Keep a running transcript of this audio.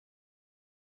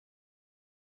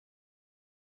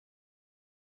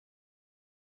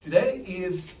Today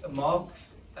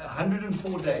marks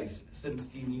 104 days since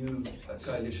the new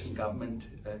coalition government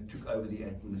took over the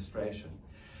administration.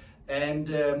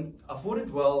 And I thought it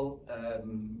well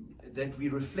that we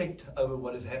reflect over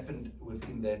what has happened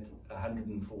within that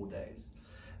 104 days.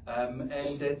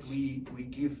 And that we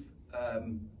give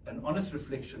an honest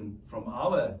reflection from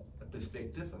our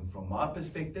perspective and from my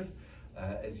perspective.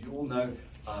 As you all know,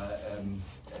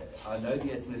 I know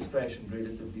the administration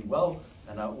relatively well,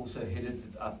 and I also headed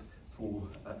it up for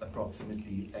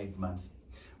approximately 8 months.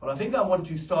 Well, I think I want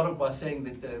to start off by saying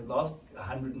that the last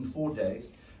 104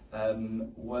 days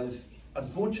was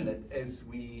unfortunate, as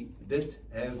we did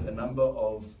have a number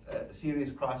of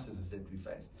serious crises that we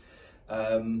faced.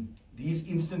 These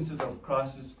instances of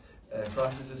crises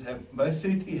have most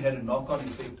certainly had a knock-on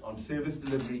effect on service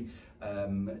delivery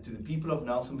to the people of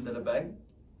Nelson Mandela Bay,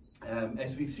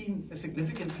 as we've seen a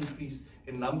significant increase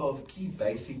in number of key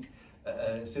basic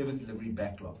service delivery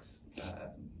backlogs.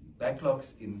 Backlogs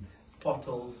in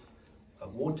potholes,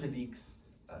 water leaks,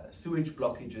 sewage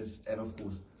blockages, and of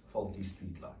course faulty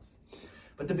street lights.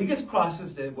 But the biggest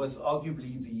crisis there was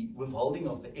arguably the withholding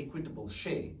of the equitable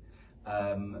share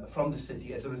from the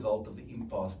city as a result of the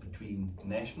impasse between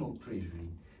National Treasury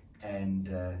and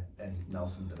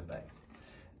Nelson Mandela Bay.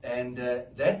 And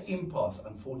that impasse,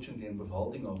 unfortunately, and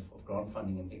withholding of grant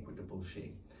funding and equitable share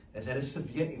has had a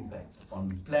severe impact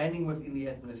on planning within the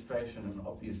administration, and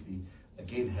obviously,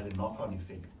 again, had a knock-on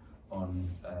effect on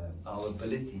our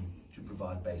ability to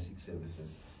provide basic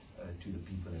services to the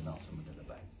people in Nelson Mandela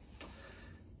Bay.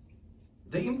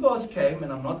 The impasse came,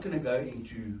 and I'm not going to go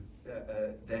into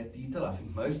that detail. I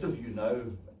think most of you know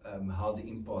how the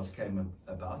impasse came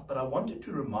about, but I wanted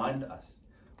to remind us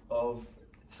of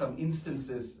some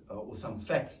instances or some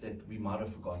facts that we might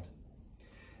have forgotten.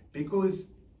 Because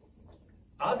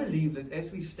I believe that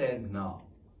as we stand now,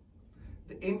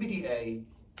 the MBDA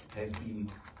has been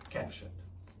captured.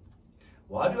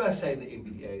 Why do I say the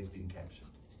MBDA has been captured?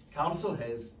 Council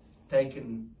has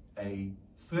taken a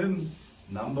firm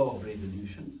number of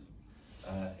resolutions,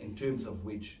 in terms of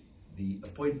which the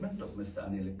appointment of Mr.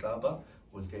 Qaba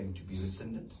was going to be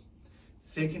rescinded.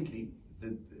 Secondly,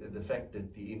 the fact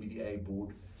that the MBDA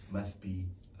board must be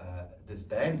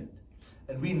disbanded.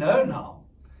 And we know now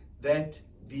that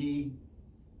the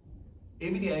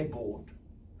MBDA board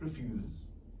refuses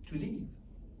to leave.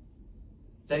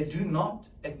 They do not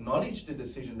acknowledge the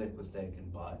decision that was taken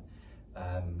by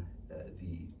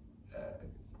the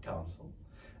council.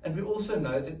 And we also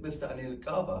know that Mr.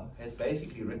 Qaba has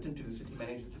basically written to the city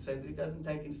manager to say that he doesn't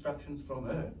take instructions from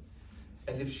her,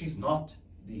 as if she's not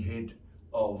the head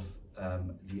of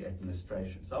the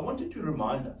administration. So I wanted to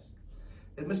remind us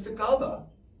that Mr. Qaba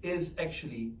is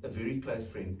actually a very close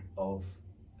friend of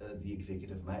the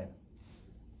executive mayor.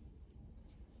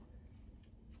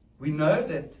 We know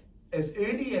that as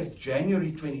early as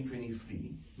January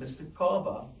 2023, Mr.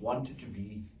 Qaba wanted to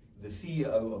be the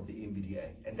CEO of the MBDA,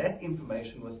 and that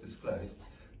information was disclosed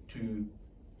to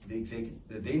the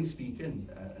then speaker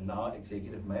and now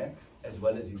executive mayor, as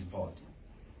well as his party.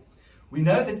 We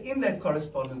know that in that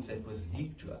correspondence that was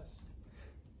leaked to us,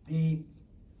 the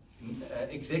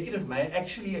executive mayor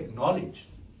actually acknowledged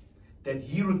that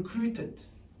he recruited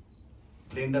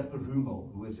Glenda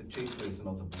Perumal, who was the chairperson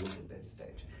of the board at that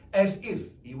stage, as if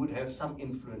he would have some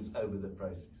influence over the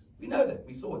process. We know that,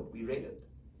 we saw it, we read it.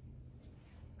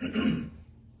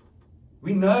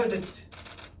 We know that,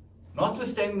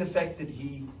 notwithstanding the fact that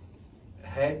he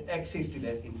had access to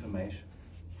that information,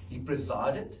 he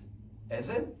presided as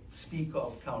a Speaker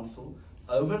of Council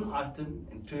over an item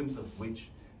in terms of which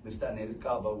Mr.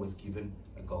 Qaba was given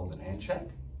a golden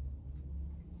handshake,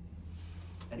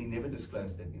 and he never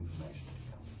disclosed that information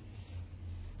to Council.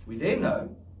 We then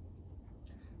know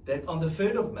that on the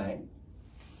 3rd of May,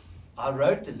 I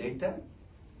wrote a letter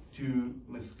to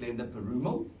Ms. Glenda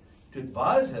Perumal to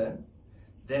advise her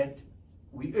that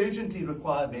we urgently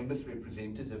require members'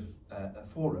 representative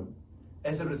forum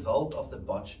as a result of the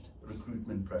botched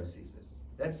recruitment processes.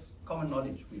 That's common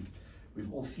knowledge.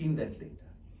 We've all seen that letter.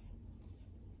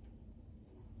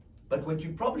 But what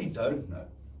you probably don't know,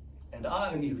 and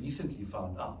I only recently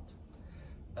found out,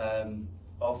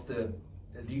 after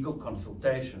a legal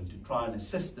consultation to try and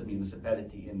assist the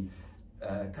municipality in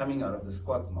coming out of this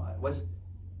quagmire, was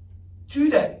 2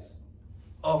 days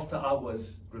after I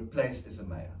was replaced as a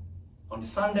mayor, on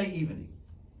Sunday evening,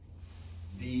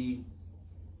 the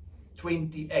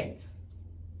 28th.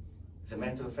 As a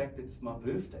matter of fact, it's my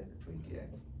birthday, the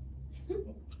 28th.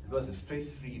 It was a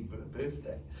stress-free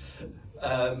birthday.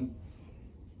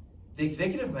 The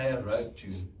executive mayor wrote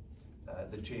to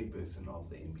the chairperson of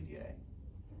the MBDA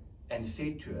and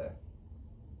said to her,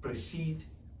 proceed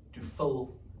to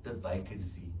fill the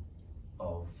vacancy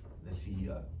of the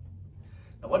CEO.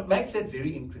 Now, what makes that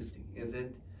very interesting is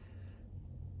that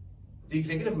the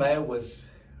executive mayor was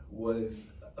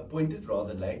appointed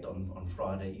rather late on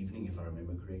Friday evening, if I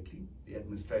remember correctly. The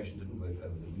administration didn't work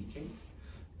over the weekend,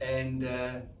 and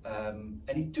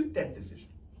he took that decision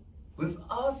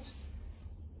without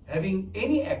having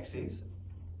any access,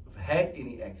 had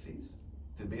any access,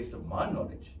 to the best of my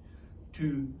knowledge,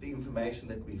 to the information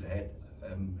that we've had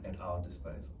at our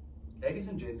disposal. Ladies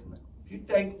and gentlemen, if you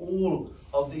take all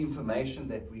of the information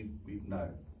that we've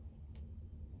known,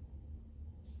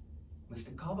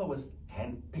 Mr. Qaba was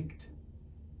handpicked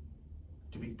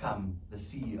to become the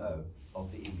CEO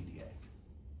of the NBDA.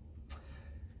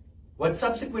 What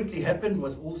subsequently happened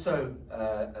was also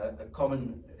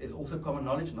common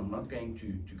knowledge, and I'm not going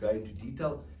to go into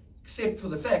detail, except for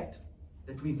the fact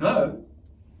that we know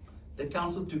that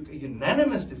council took a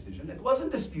unanimous decision. It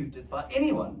wasn't disputed by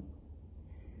anyone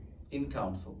in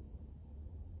council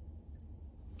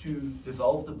to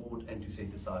dissolve the board and to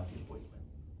set aside the appointment.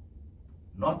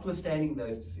 Notwithstanding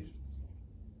those decisions,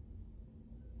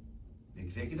 the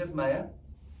executive mayor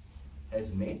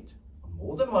has met on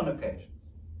more than one occasion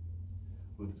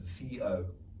with the CEO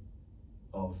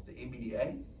of the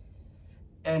NBDA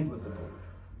and with the board.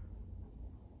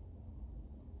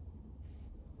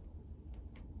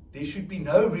 There should be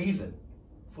no reason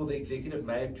for the executive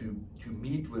mayor to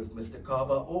meet with Mr.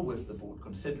 Qaba or with the board,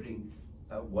 considering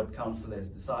what council has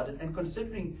decided and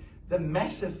considering the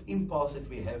massive impasse that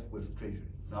we have with Treasury.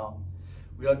 Now,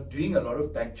 we are doing a lot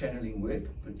of back-channeling work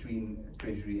between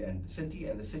Treasury and the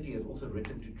city has also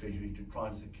written to Treasury to try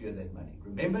and secure that money.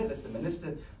 Remember that the Minister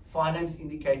of Finance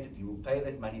indicated he will pay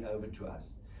that money over to us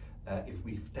if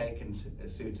we've taken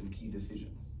certain key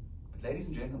decisions. But ladies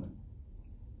and gentlemen,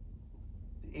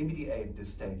 the NBDA at this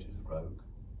stage is rogue,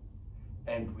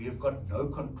 and we have got no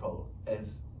control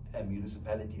as a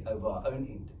municipality over our own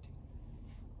entity.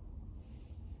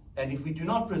 And if we do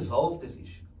not resolve this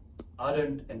issue, I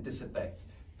don't anticipate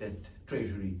that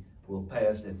Treasury will pay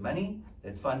us that money,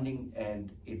 that funding,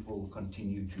 and it will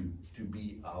continue to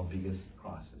be our biggest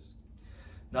crisis.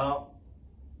 Now,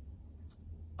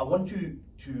 I want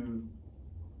to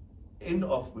end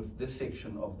off with this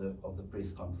section of the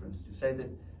press conference to say that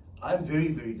I'm very,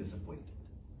 very disappointed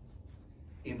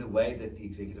in the way that the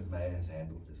executive mayor has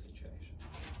handled this situation.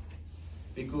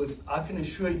 Because I can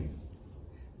assure you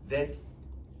that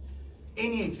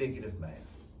any executive mayor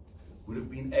would have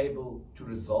been able to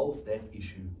resolve that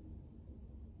issue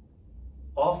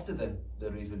after the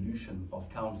resolution of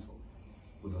council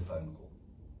with a phone call.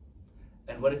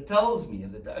 And what it tells me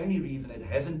is that the only reason it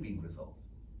hasn't been resolved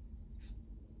is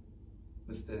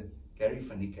Mr. Gary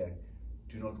van Niekerk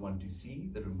do not want to see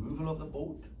the removal of the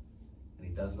board, and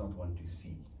he does not want to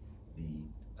see the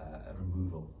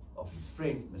removal of his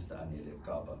friend, Mr.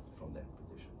 Qaba, from that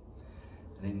position.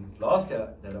 And then last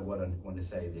that I want to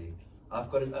say there, I've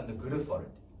got it under good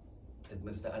authority that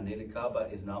Mr.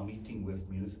 Qaba is now meeting with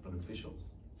municipal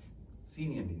officials,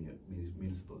 senior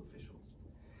municipal officials,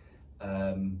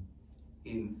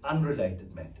 in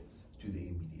unrelated matters to the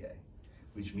NBDA,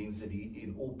 which means that he,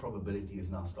 in all probability, is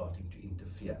now starting to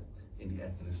interfere in the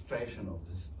administration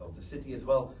of the city as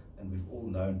well, and we've all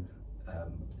known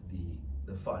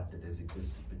the fight that has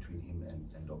existed between him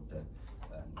and Dr.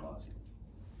 Ngazi.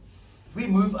 If we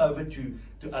move over to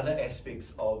other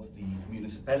aspects of the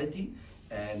municipality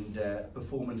and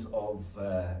performance of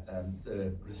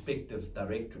the respective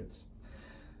directorates.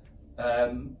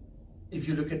 If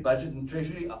you look at budget and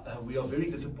treasury, we are very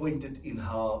disappointed in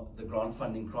how the grant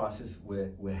funding crisis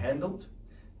were handled,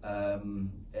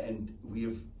 and we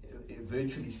have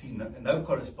virtually seen no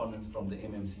correspondence from the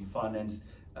MMC Finance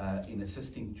in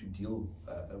assisting to deal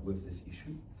with this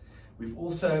issue. We've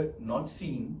also not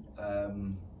seen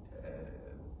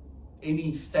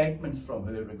any statements from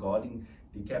her regarding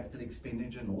the capital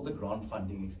expenditure nor the grant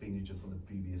funding expenditure for the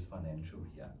previous financial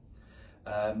year.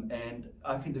 And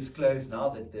I can disclose now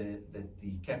that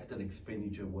the capital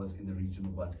expenditure was in the region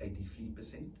of about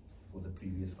 83% for the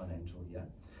previous financial year,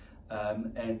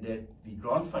 and that the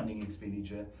grant funding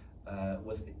expenditure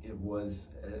was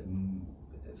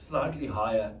slightly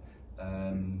higher,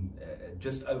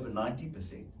 just over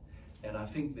 90%. And I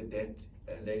think that,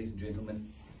 ladies and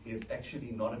gentlemen, is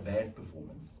actually not a bad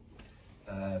performance,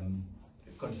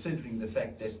 considering the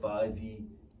fact that by the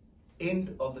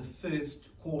end of the first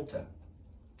quarter,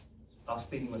 our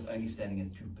spending was only standing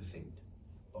at 2%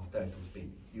 of total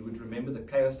spending. You would remember the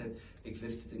chaos that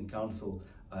existed in council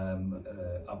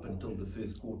up until the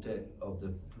first quarter of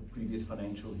the previous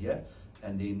financial year,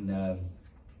 and then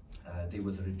there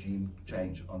was a regime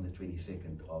change on the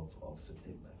 22nd of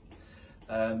September.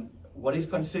 What is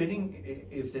concerning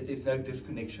is that there's no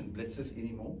disconnection blitzes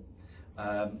anymore.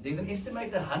 There's an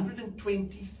estimated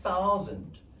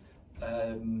 120,000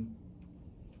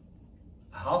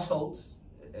 households,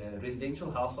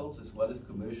 residential households as well as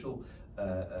commercial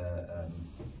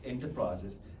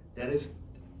enterprises that is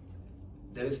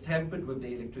tampered with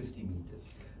their electricity meters.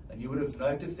 And you would have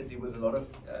noticed that there was a lot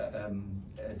of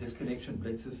disconnection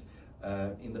blitzes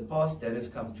in the past. That has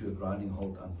come to a grinding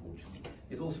halt, unfortunately.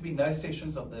 There's also been no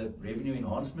sessions of the Revenue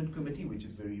Enhancement Committee, which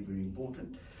is very, very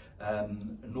important,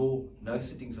 nor no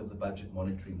sittings of the Budget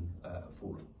Monitoring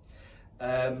Forum.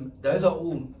 Those are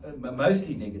all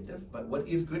mostly negative, but what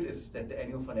is good is that the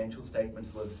annual financial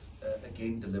statements was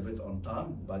again delivered on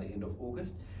time by the end of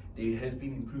August. There has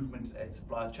been improvements at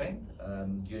supply chain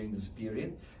during this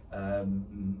period,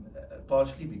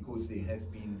 partially because there has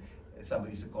been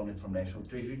somebody seconded from National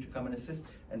Treasury to come and assist,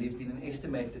 and there's been an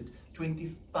estimated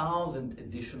 20,000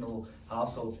 additional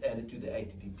households added to the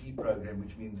ATTP program,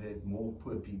 which means that more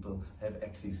poor people have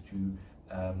access to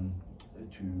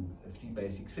free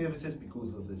basic services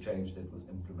because of the change that was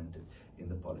implemented in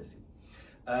the policy.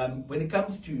 When it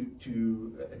comes to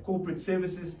corporate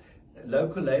services,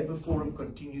 local labour forum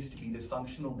continues to be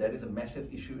dysfunctional. That is a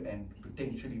massive issue and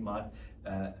potentially might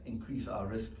increase our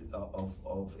risk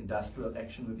of industrial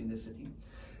action within the city.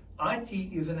 IT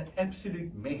is an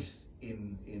absolute mess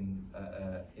in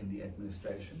the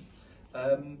administration,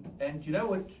 and you know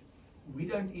what? We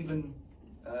don't even.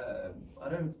 I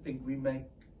don't think we make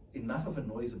enough of a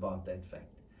noise about that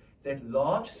fact. That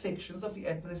large sections of the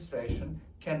administration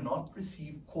cannot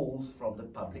receive calls from the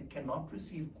public, cannot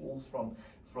receive calls from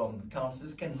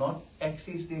councillors, cannot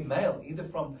access their mail either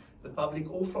from the public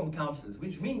or from councillors,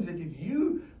 which means that if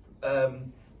you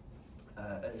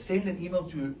send an email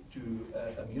to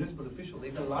a municipal official,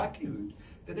 there's a likelihood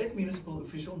that that municipal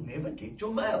official never gets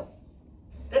your mail.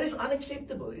 That is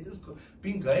unacceptable. It has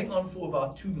been going on for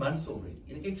about 2 months already,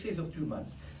 in excess of 2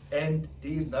 months, and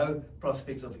there is no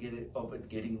prospects of it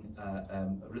getting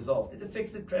resolved. It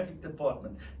affects the traffic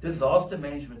department, disaster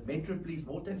management, Metro Police,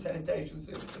 water and sanitation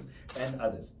services, and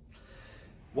others.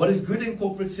 What is good in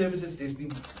corporate services, there's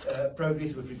been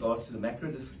progress with regards to the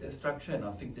macro structure, and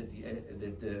I think that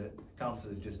the council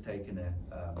has just taken a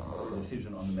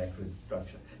decision on the macro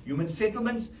structure. Human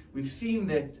settlements, we've seen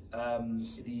that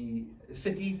the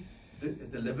city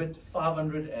delivered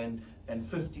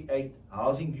 558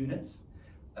 housing units.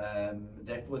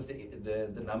 That was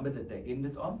the number that they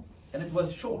ended on, and it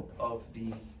was short of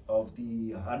the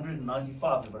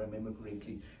 195, if I remember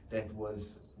correctly, that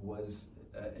was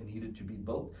needed to be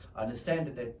built. I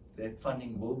understand that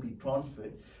funding will be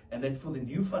transferred, and that for the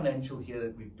new financial year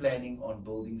that we're planning on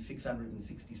building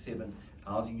 667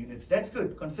 housing units. That's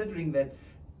good, considering that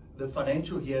the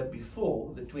financial year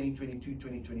before, the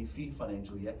 2022-2023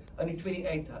 financial year, only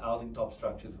 28 housing top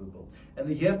structures were built. And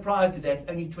the year prior to that,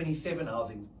 only 27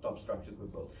 housing top structures were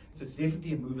built. So it's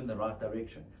definitely a move in the right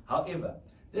direction. However,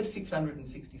 this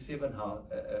 667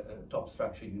 top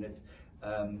structure units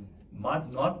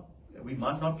we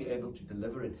might not be able to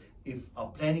deliver it if our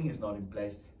planning is not in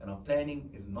place, and our planning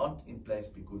is not in place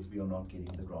because we are not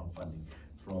getting the grant funding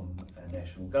from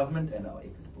national government and our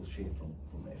equitable share from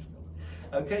national government.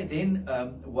 Okay, then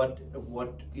what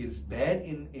is bad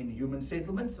in human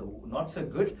settlements, or not so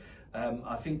good?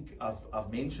 I think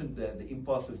I've mentioned the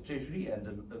impasse with Treasury and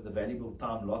the valuable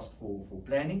time lost for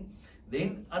planning.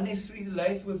 Then unnecessary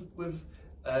delays with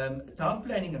town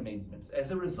planning amendments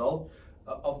as a result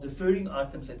of deferring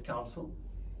items at council,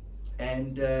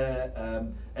 and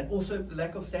also the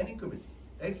lack of standing committee.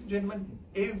 Ladies and gentlemen,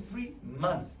 every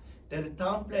month that a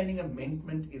town planning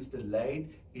amendment is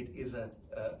delayed, it is an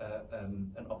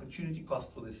opportunity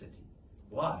cost for the city.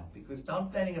 Why? Because town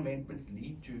planning amendments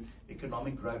lead to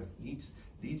economic growth, leads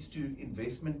to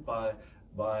investment by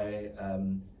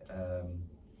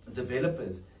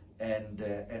developers and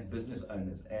business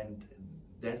owners, and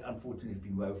that unfortunately has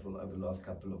been woeful over the last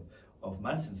couple of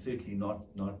months, and certainly not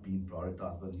being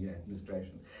prioritized by the new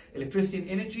administration. Electricity and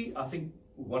energy, I think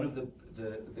one of the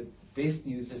best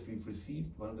news that we've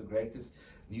received, one of the greatest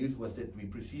news, was that we're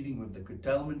proceeding with the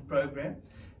curtailment program,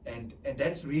 and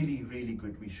that's really, really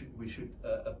good. We should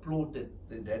applaud that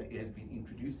has been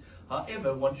introduced.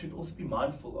 However, one should also be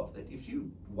mindful of that. If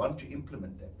you want to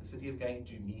implement that, the city is going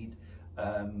to need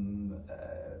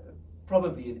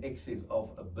probably in excess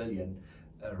of R1 billion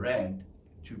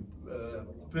to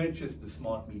purchase the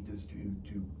smart meters to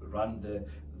run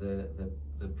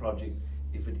the project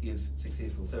if it is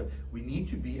successful. So we need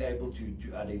to be able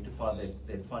to identify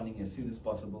that funding as soon as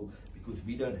possible, because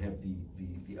we don't have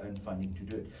the own funding to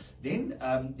do it.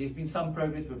 Then there's been some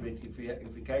progress with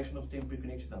rectification of temporary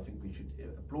connections. I think we should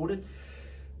applaud it.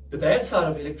 The bad side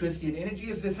of electricity and energy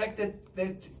is the fact that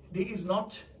there is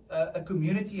not a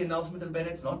community in Nelson and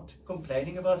that's not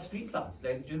complaining about streetlights.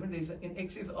 Ladies and gentlemen, there's in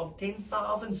excess of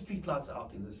 10,000 streetlights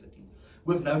out in the city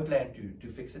with no plan to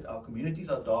fix it. Our communities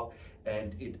are dark,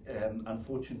 and it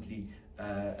unfortunately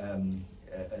then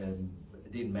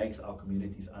makes our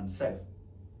communities unsafe.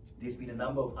 There's been a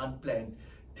number of unplanned,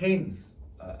 tens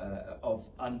of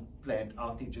unplanned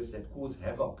outages that cause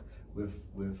havoc with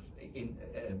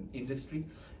industry.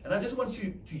 And I just want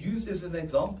to use this as an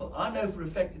example. I know for a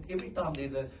fact that every time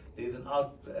there's an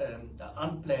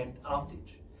unplanned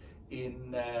outage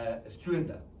in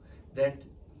Straton, that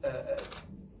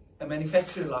a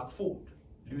manufacturer like Ford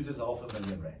loses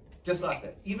R500,000, just like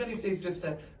that, even if there's just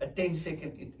a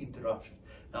 10-second interruption.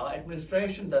 Now, our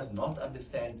administration does not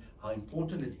understand how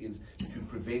important it is to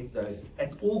prevent those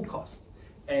at all costs,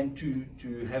 and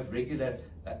to have regular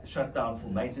shutdown for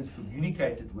maintenance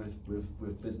communicated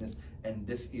with business, and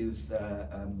this is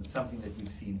something that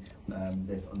we've seen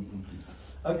that's on the increase.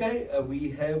 Okay, we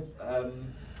have,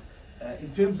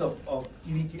 in terms of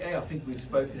EVTA, I think we've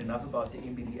spoken enough about the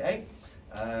MBDA,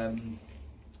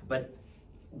 but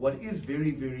what is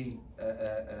very, very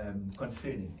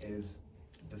concerning is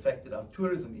the fact that our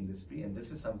tourism industry, and this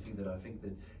is something that I think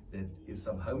that is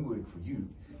some homework for you,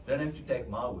 don't have to take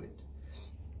my word,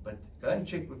 but go and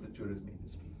check with the tourism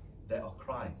industry. They are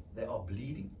crying, they are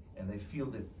bleeding, and they feel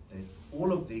that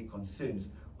all of their concerns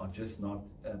are just not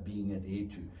being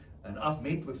adhered to. And I've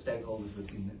met with stakeholders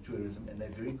within the tourism, and they're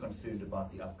very concerned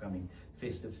about the upcoming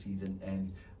festive season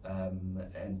and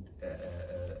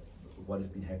what has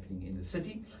been happening in the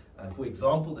city. For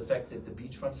example, the fact that the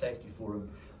Beachfront Safety Forum,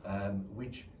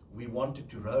 which we wanted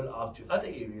to roll out to other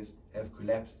areas, have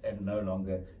collapsed and no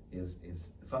longer is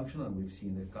functional, and we've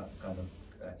seen a kind of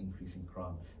increase in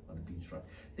crime on the beachfront.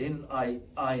 Then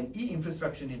I&E,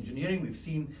 infrastructure and engineering, we've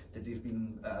seen that there's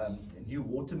been new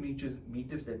water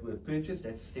meters that were purchased.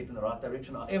 That's a step in the right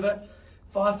direction. However,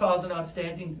 5,000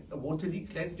 outstanding water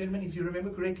leaks. Ladies and gentlemen, if you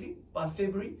remember correctly, by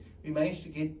February we managed to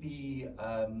get the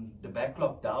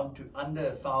backlog down to under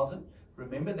 1,000.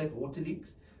 Remember that water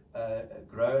leaks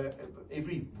grow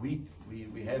every week.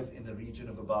 We have in the region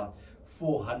of about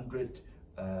 400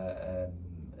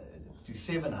 to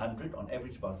 700, on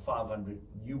average about 500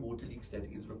 new water leaks that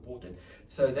is reported.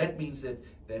 So that means that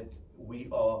we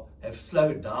have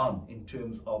slowed down in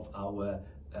terms of our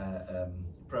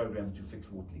program to fix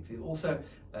water leaks. There's also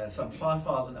some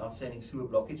 5,000 outstanding sewer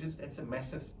blockages. That's a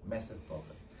massive, massive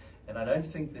problem. And I don't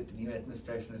think that the new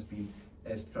administration has been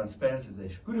as transparent as they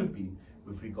should have been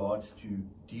with regards to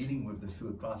dealing with the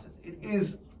sewer crisis. It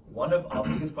is one of our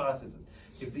biggest crises.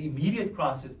 If the immediate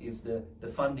crisis is the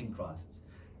funding crisis,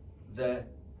 the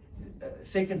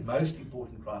second most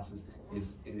important crisis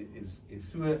is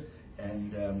sewer,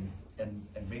 and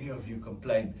many of you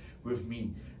complain with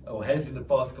me, or have in the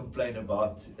past complained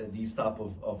about these type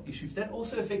of issues that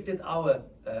also affected our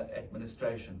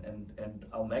administration, and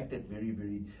I'll make that very,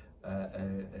 very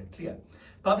clear.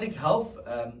 Public health,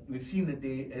 we've seen that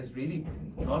there has really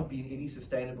not been any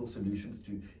sustainable solutions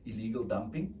to illegal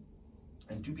dumping,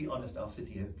 and to be honest, our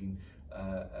city has been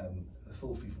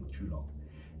filthy for too long.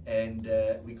 And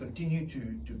we continue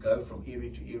to go from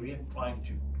area to area, trying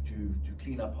to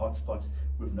clean up hotspots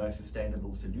with no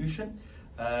sustainable solution.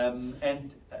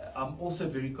 And I'm also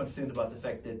very concerned about the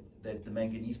fact that the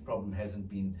manganese problem hasn't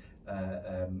been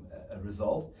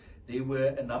resolved. There were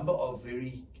a number of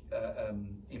very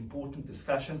important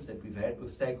discussions that we've had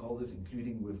with stakeholders,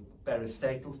 including with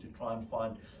parastatals, to try and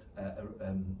find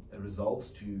a resolve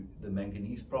to the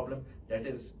manganese problem. That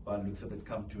has, by the looks of it,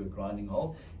 come to a grinding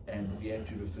halt, and we had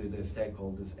to refer the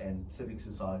stakeholders and civic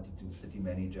society to the city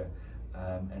manager,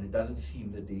 and it doesn't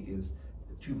seem that there is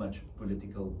too much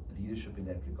political leadership in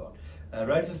that regard.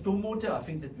 Roads and stormwater, I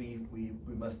think that we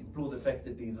must implore the fact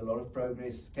that there's a lot of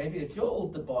progress. Qaba, it's your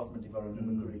old department, if I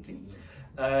remember correctly.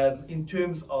 In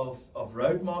terms of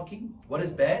road marking, what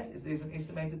is bad is there's an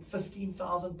estimated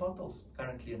 15,000 potholes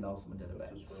currently in Nelson Mandela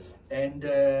Bay, and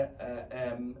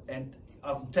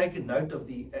I've taken note of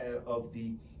the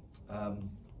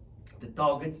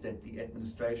targets that the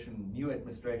new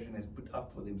administration has put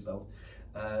up for themselves.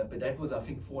 But that was, I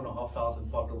think,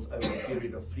 4,500 potholes over a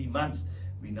period of 3 months.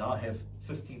 We now have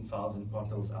 15,000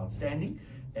 potholes outstanding,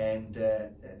 and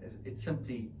it's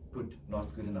simply put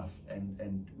not good enough,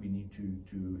 and we need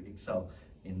to excel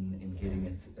in getting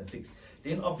it fixed.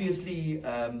 Then obviously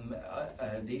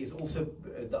there is also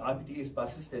the IPTS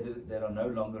buses that are no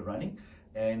longer running.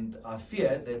 And I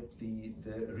fear that the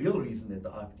real reason that the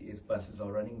IPTS buses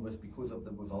are running was because of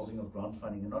the withholding of grant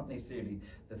funding, and not necessarily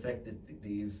the fact that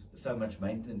there is so much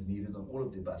maintenance needed on all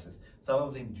of the buses. Some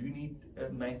of them do need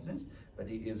maintenance, but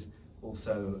there is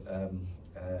also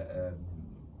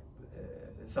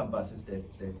some buses that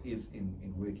is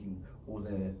in working or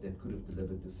that could have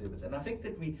delivered the service. And I think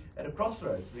that we at a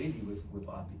crossroads really with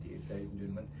IPTS, ladies and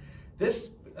gentlemen.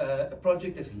 This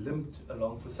project has limped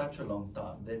along for such a long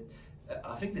time that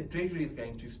I think the Treasury is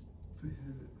going to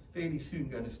fairly soon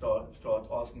going to start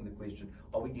asking the question: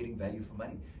 are we getting value for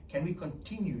money? Can we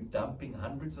continue dumping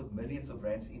hundreds of millions of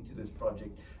rands into this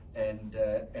project and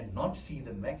not see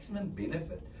the maximum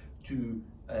benefit to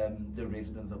the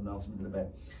residents of Nelson Mandela Bay?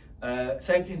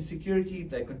 Safety and security,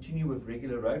 they continue with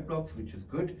regular roadblocks, which is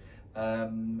good.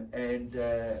 And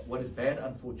what is bad,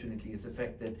 unfortunately, is the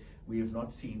fact that we have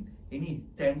not seen any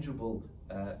tangible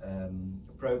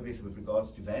progress with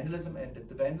regards to vandalism, and that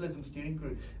the vandalism steering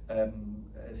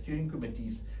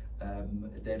committees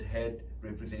that had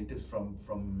representatives from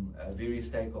various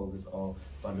stakeholders are,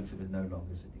 by the looks of it, no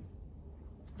longer sitting.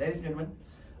 Ladies and gentlemen,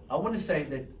 I want to say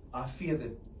that I fear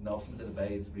that Nelson Mandela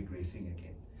Bay is regressing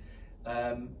again.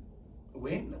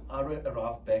 When I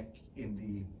arrived back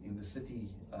in the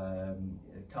city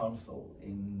council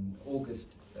in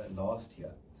August last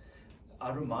year,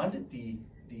 I reminded the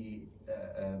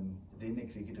then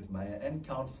executive mayor and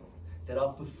council that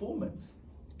our performance,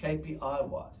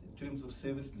 KPI-wise, in terms of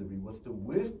service delivery, was the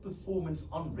worst performance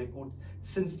on record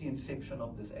since the inception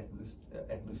of this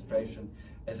administration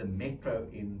as a metro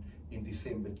in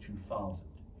December 2000,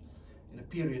 in a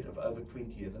period of over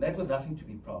 20 years, and that was nothing to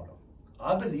be proud of.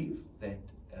 I believe that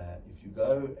if you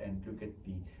go and look at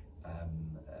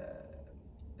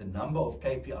the number of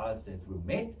KPIs that were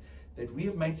met, that we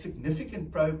have made significant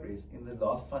progress in the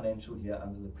last financial year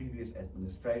under the previous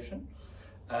administration.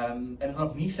 And it's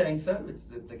not me saying so, it's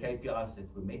the KPIs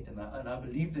that were met, and I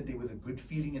believe that there was a good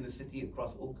feeling in the city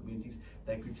across all communities.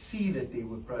 They could see that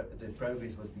that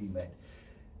progress was being made.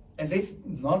 And let's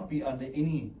not be under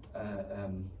any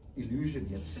illusion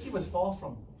here. The city was far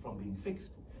from being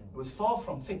fixed. It was far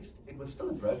from fixed. It was still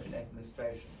a broken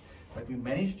administration. But we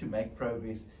managed to make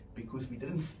progress because we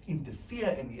didn't interfere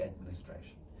in the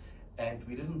administration, and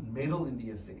we didn't meddle in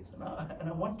the affairs. And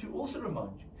I want to also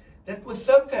remind you that it was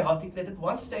so chaotic that at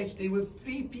one stage there were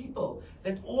 3 people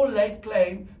that all laid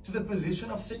claim to the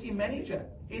position of city manager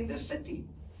in the city.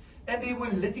 And there were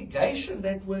litigation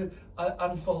that were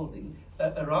unfolding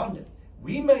around it.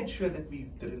 We made sure that we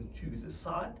didn't choose a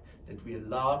side, that we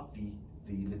allowed the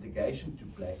litigation to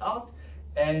play out,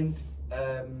 and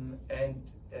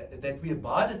that we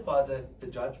abided by the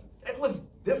judgment. It was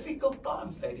difficult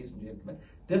times, ladies and gentlemen,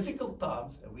 difficult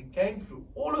times, and we came through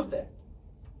all of that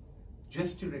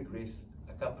just to regress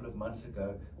a couple of months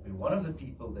ago, when one of the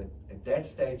people that at that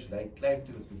stage laid claim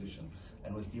to the position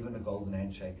and was given a golden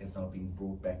handshake has now been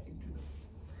brought back into them.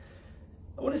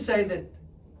 I want to say that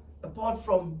apart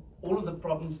from all of the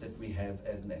problems that we have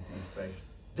as an administration,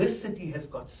 this city has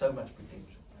got so much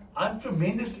potential. I'm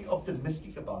tremendously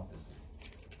optimistic about this city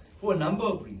for a number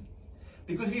of reasons.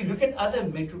 Because if you look at other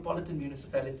metropolitan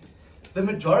municipalities, the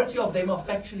majority of them are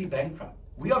factually bankrupt.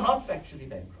 We are not factually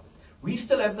bankrupt. We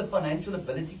still have the financial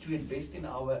ability to invest in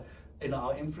our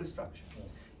infrastructure.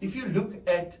 If you look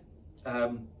at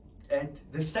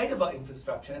the state of our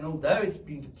infrastructure, and although it's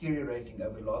been deteriorating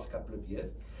over the last couple of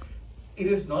years, it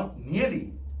is not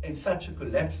nearly in such a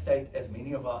collapsed state as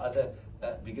many of our other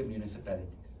bigger municipalities.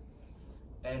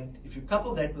 And if you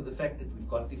couple that with the fact that we've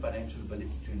got the financial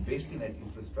ability to invest in that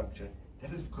infrastructure,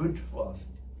 that is good for our city.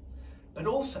 But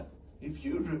also, if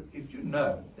you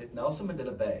know that Nelson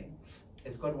Mandela Bay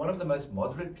has got one of the most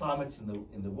moderate climates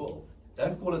in the world,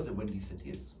 don't call us a windy city,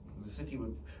 it's the city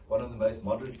with one of the most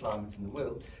moderate climates in the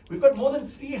world. We've got more than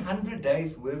 300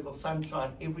 days worth of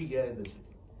sunshine every year in the city.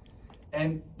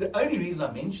 And the only reason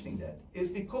I'm mentioning that is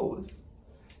because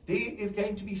there is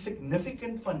going to be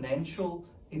significant financial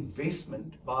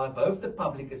investment by both the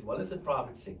public as well as the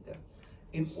private sector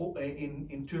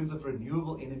in terms of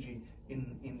renewable energy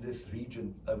in this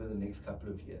region over the next couple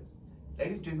of years.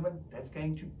 Ladies and gentlemen, that's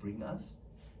going to bring us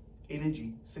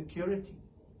energy security.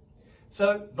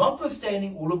 So,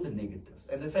 notwithstanding all of the negatives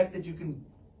and the fact that you can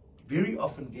very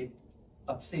often get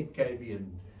upset, KB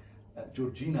and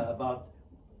Georgina, about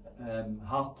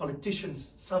how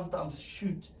politicians sometimes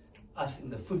shoot us in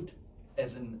the foot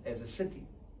as a city,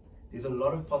 there's a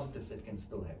lot of positives that can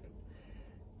still happen.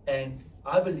 And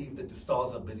I believe that the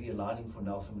stars are busy aligning for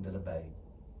Nelson Mandela Bay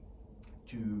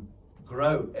to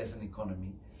grow as an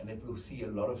economy, and that we'll see a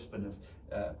lot of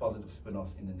positive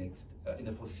spin-offs in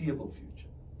the foreseeable future.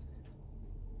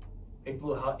 It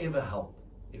will, however, help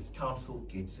if council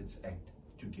gets its act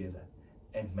together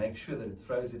and makes sure that it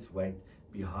throws its weight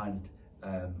behind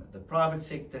the private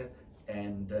sector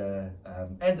and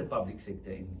the public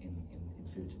sector in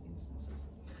certain instances.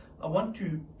 I want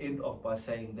to end off by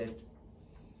saying that,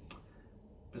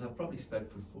 because I've probably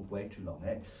spoken for way too long,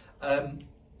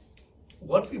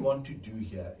 what we want to do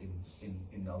here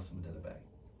in Nelson Mandela Bay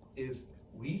is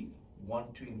we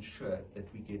want to ensure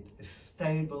that we get a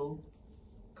stable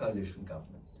coalition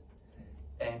government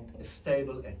and a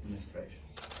stable administration.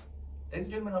 Ladies and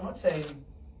gentlemen, I'm not saying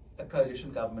a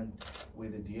coalition government where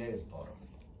the DA is part of it.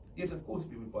 Yes, of course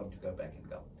we would want to go back in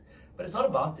government. But it's not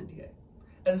about the DA.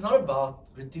 And it's not about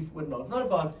Retief Odendaal. It's not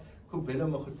about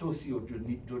Qaba or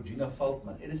Georgina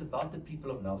Falkman. It is about the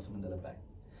people of Nelson Mandela Bay.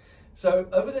 So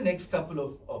over the next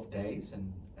couple of days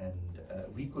and a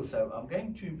week or so, I'm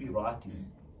going to be writing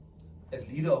as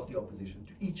leader of the opposition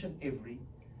to each and every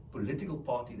political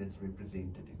party that's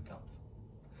represented in council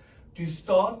to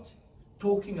start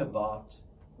talking about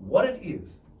what it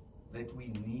is that we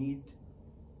need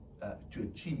to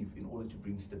achieve in order to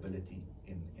bring stability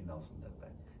in Nelson Mandela Bay.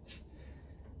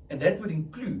 And that would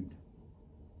include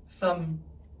some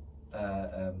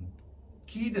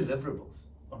key deliverables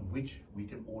on which we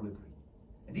can all agree.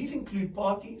 And these include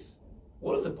parties,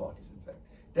 all of the parties in fact,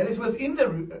 that is within the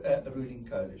ruling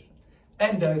coalition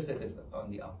and those that is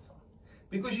on the outside.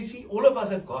 Because you see, all of us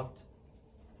have got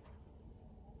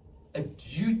a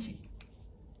duty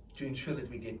to ensure that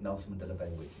we get Nelson Mandela Bay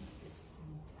working together.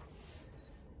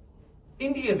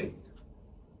 In the event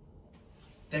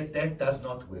that does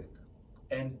not work,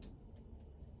 and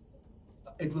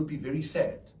it would be very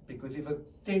sad, because if a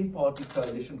 10-party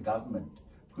coalition government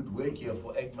could work here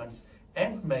for 8 months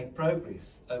and make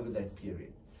progress over that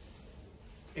period,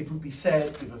 it would be sad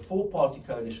if a 4-party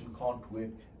coalition can't work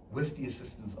with the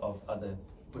assistance of other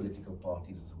political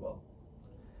parties as well.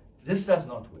 This does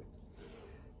not work.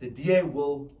 The DA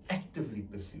will actively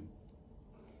pursue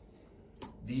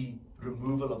the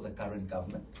removal of the current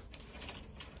government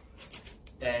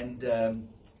and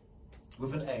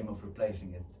with an aim of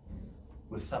replacing it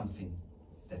with something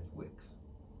that works.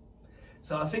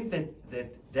 So I think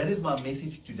that is my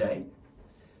message today.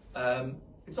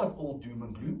 It's not all doom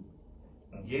and gloom.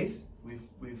 Yes, we've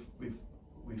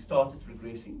started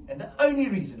regressing, and the only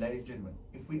reason, ladies and gentlemen,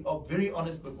 if we are very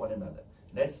honest with one another,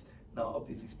 that's now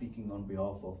obviously speaking on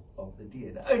behalf of the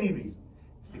DA, the only reason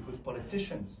is because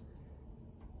politicians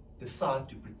decide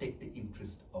to protect the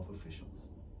interest of officials.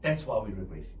 That's why we're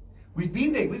regressing. We've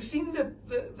been there. We've seen the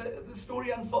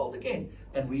story unfold again,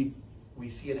 and we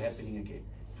see it happening again.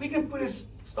 If we can put a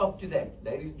stop to that,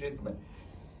 ladies and gentlemen,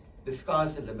 the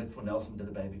sky's the limit for Nelson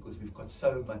Mandela Bay, because we've got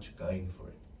so much going for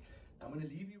it. I'm going to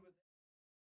leave you with